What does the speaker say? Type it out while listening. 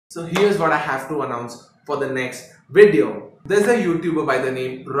So here's what I have to announce for the next video. There's a YouTuber by the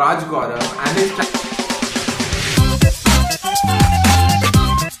name Raj Gaurav and his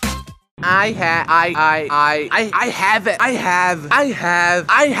I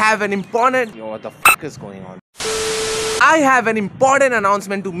have an important. Yo, what the fuck is going on? I have an important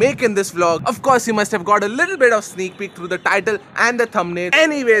announcement to make in this vlog. Of course, you must have got a little bit of sneak peek through the title and the thumbnail.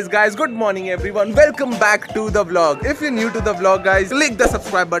 Anyways, guys, good morning everyone. Welcome back to the vlog. If you're new to the vlog, guys, click the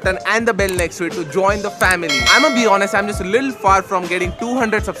subscribe button and the bell next to it to join the family. I'ma be honest, I'm just a little far from getting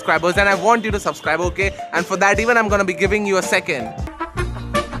 200 subscribers and I want you to subscribe, okay? And for that, even I'm gonna be giving you a second.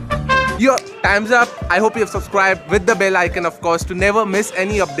 Yo, time's up. I hope you have subscribed with the bell icon, of course, to never miss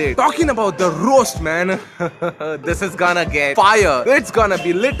any update. Talking about the roast, man. This is gonna get fire. It's gonna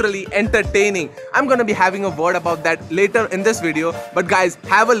be literally entertaining. I'm gonna be having a word about that later in this video. But guys,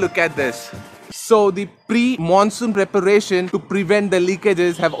 have a look at this. So the pre-monsoon preparation to prevent the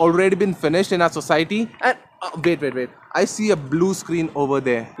leakages have already been finished in our society. And wait. I see a blue screen over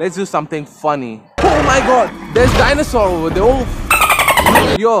there. Let's do something funny. Oh my god, there's dinosaur over there. Oh.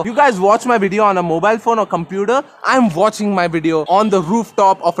 Yo, you guys watch my video on a mobile phone or computer? I'm watching my video on the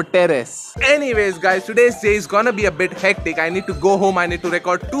rooftop of a terrace. Anyways, guys, today's day is gonna be a bit hectic. I need to go home. I need to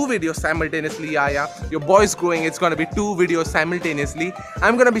record 2 videos simultaneously. Yeah. Your boy's growing. It's gonna be 2 videos simultaneously.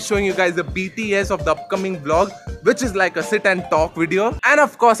 I'm gonna be showing you guys the BTS of the upcoming vlog, which is like a sit and talk video. And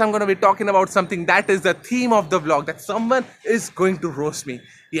of course, I'm gonna be talking about something that is the theme of the vlog, that someone is going to roast me.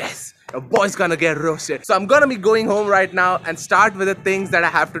 Yes, a boy's gonna get roasted. So I'm gonna be going home right now and start with the things that I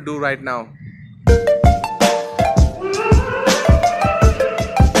have to do right now.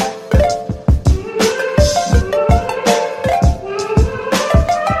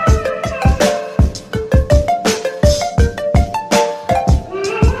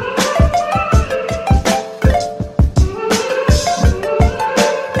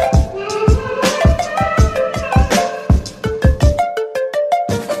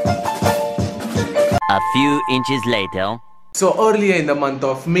 A few inches later. So earlier in the month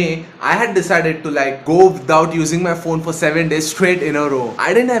of May, I had decided to go without using my phone for 7 days straight in a row.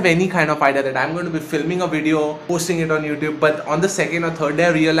 I didn't have any kind of idea that I'm going to be filming a video, posting it on YouTube. But on the 2nd or 3rd day,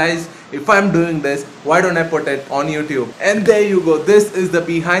 I realized if I'm doing this, why don't I put it on YouTube? And there you go. This is the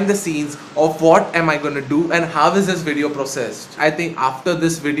behind the scenes of what am I going to do and how is this video processed. I think after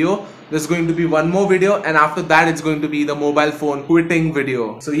this video, there's going to be one more video, and after that it's going to be the mobile phone quitting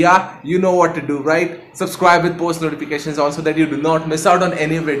video. So yeah, you know what to do, right? Subscribe with post notifications also, that you do not miss out on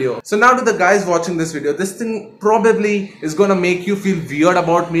any video. So now to the guys watching this video, this thing probably is gonna make you feel weird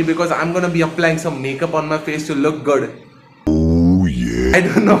about me because I'm gonna be applying some makeup on my face to look good. Oh yeah. I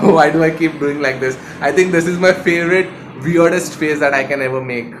don't know why do I keep doing like this. I think this is my favorite weirdest face that I can ever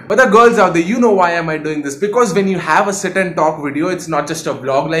make. But the girls out there, you know why am I doing this? Because when you have a sit and talk video, it's not just a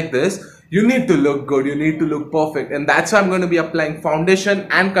vlog like this. You need to look good, you need to look perfect, and that's why I'm going to be applying foundation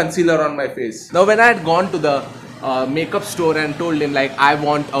and concealer on my face. Now when I had gone to the makeup store and told him I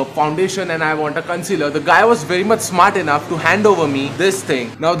want a foundation and I want a concealer, the guy was very much smart enough to hand over me this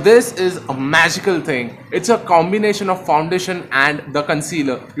thing. Now this is a magical thing. It's a combination of foundation and the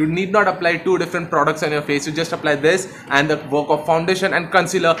concealer. You need not apply 2 different products on your face. You just apply this and the work of foundation and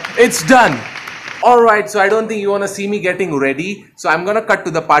concealer. It's done. Alright, so I don't think you want to see me getting ready. So I'm gonna cut to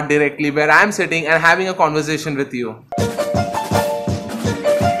the part directly where I'm sitting and having a conversation with you.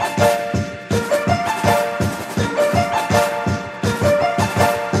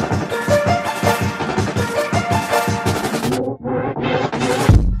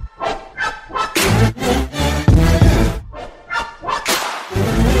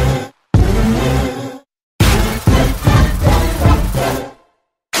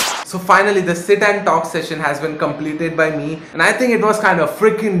 So finally the sit and talk session has been completed by me, and I think it was kind of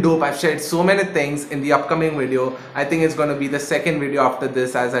freaking dope. I've shared so many things in the upcoming video. I think it's going to be the 2nd video after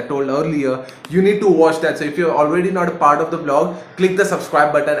this, as I told earlier. You need to watch that. So if you're already not a part of the vlog, click the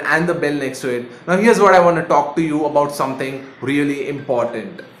subscribe button and the bell next to it. Now here's what I want to talk to you about, something really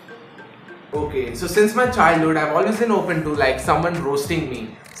important. Okay, so since my childhood, I've always been open to someone roasting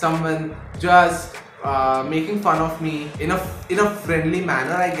me, someone just making fun of me in a friendly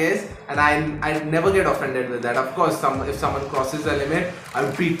manner, I guess, and I never get offended with that. Of course, if someone crosses the limit,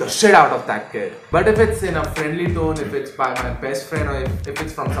 I'll beat the shit out of that kid. But if it's in a friendly tone, if it's by my best friend, or if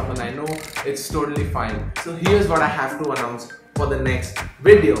it's from someone I know, it's totally fine. So here's what I have to announce for the next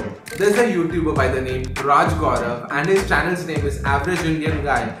video. There's a YouTuber by the name Raj Gaurav and his channel's name is Average Indian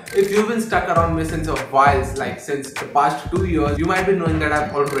Guy. If you've been stuck around me since a while, like since the past 2 years, you might be knowing that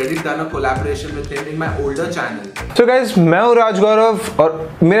I've already done a collaboration with him in my older channel. So guys, मैं हूँ राज गौरव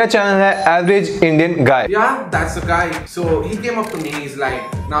और मेरा channel है Average Indian Guy. Yeah, that's the guy. So he came up to me, he's like,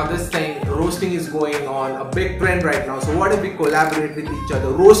 now this thing, roasting is going on, a big trend right now. So what if we collaborate with each other,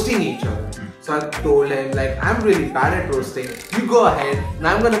 roasting each other? So I told him, like, I'm really bad at roasting. You go ahead and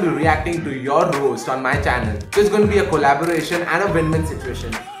I'm gonna be reacting to your roast on my channel. So it's going to be a collaboration and a win-win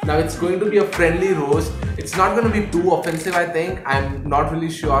situation. Now it's going to be a friendly roast. It's not going to be too offensive, I think. I'm not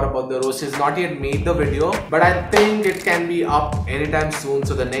really sure about the roast. He's not yet made the video, but I think it can be up anytime soon.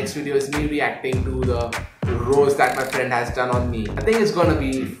 So the next video is me reacting to the roast that my friend has done on me. I think it's gonna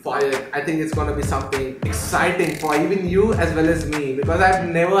be fire. I think it's gonna be something exciting for even you as well as me, because I've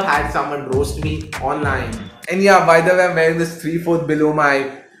never had someone roast me online. And yeah, by the way, I'm wearing this 3/4 below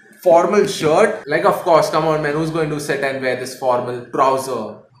my formal shirt. Like, of course, come on man, who's going to sit and wear this formal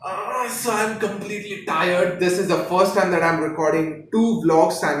trouser? So I'm completely tired. This is the first time that I'm recording 2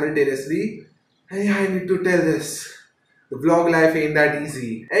 vlogs simultaneously. And yeah, I need to tell this. The vlog life ain't that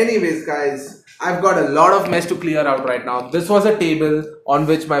easy. Anyways guys, I've got a lot of mess to clear out right now. This was a table on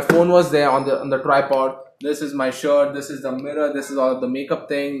which my phone was there on the tripod. This is my shirt, this is the mirror, this is all of the makeup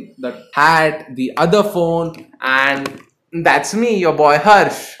thing, the hat, the other phone, and that's me, your boy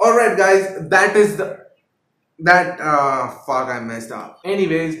Harsh. Alright guys, that is the... fuck, I messed up.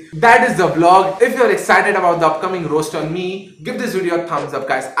 Anyways, that is the vlog. If you're excited about the upcoming roast on me, give this video a thumbs up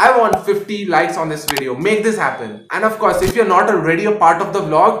guys. I want 50 likes on this video. Make this happen. And of course, if you're not already a part of the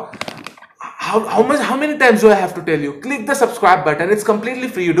vlog, how many times do I have to tell you? Click the subscribe button. It's completely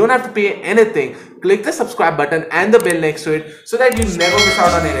free. You don't have to pay anything. Click the subscribe button and the bell next to it so that you never miss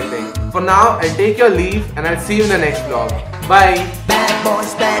out on anything. For now, I'll take your leave and I'll see you in the next vlog. Bye.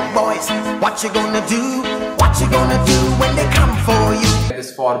 Bad boys, what you gonna do? What you gonna do when they come for you?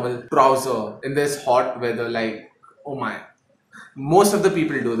 This formal trouser in this hot weather, like, oh my. Most of the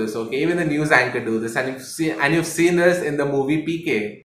people do this, okay? Even the news anchor do this, and you've seen this in the movie PK.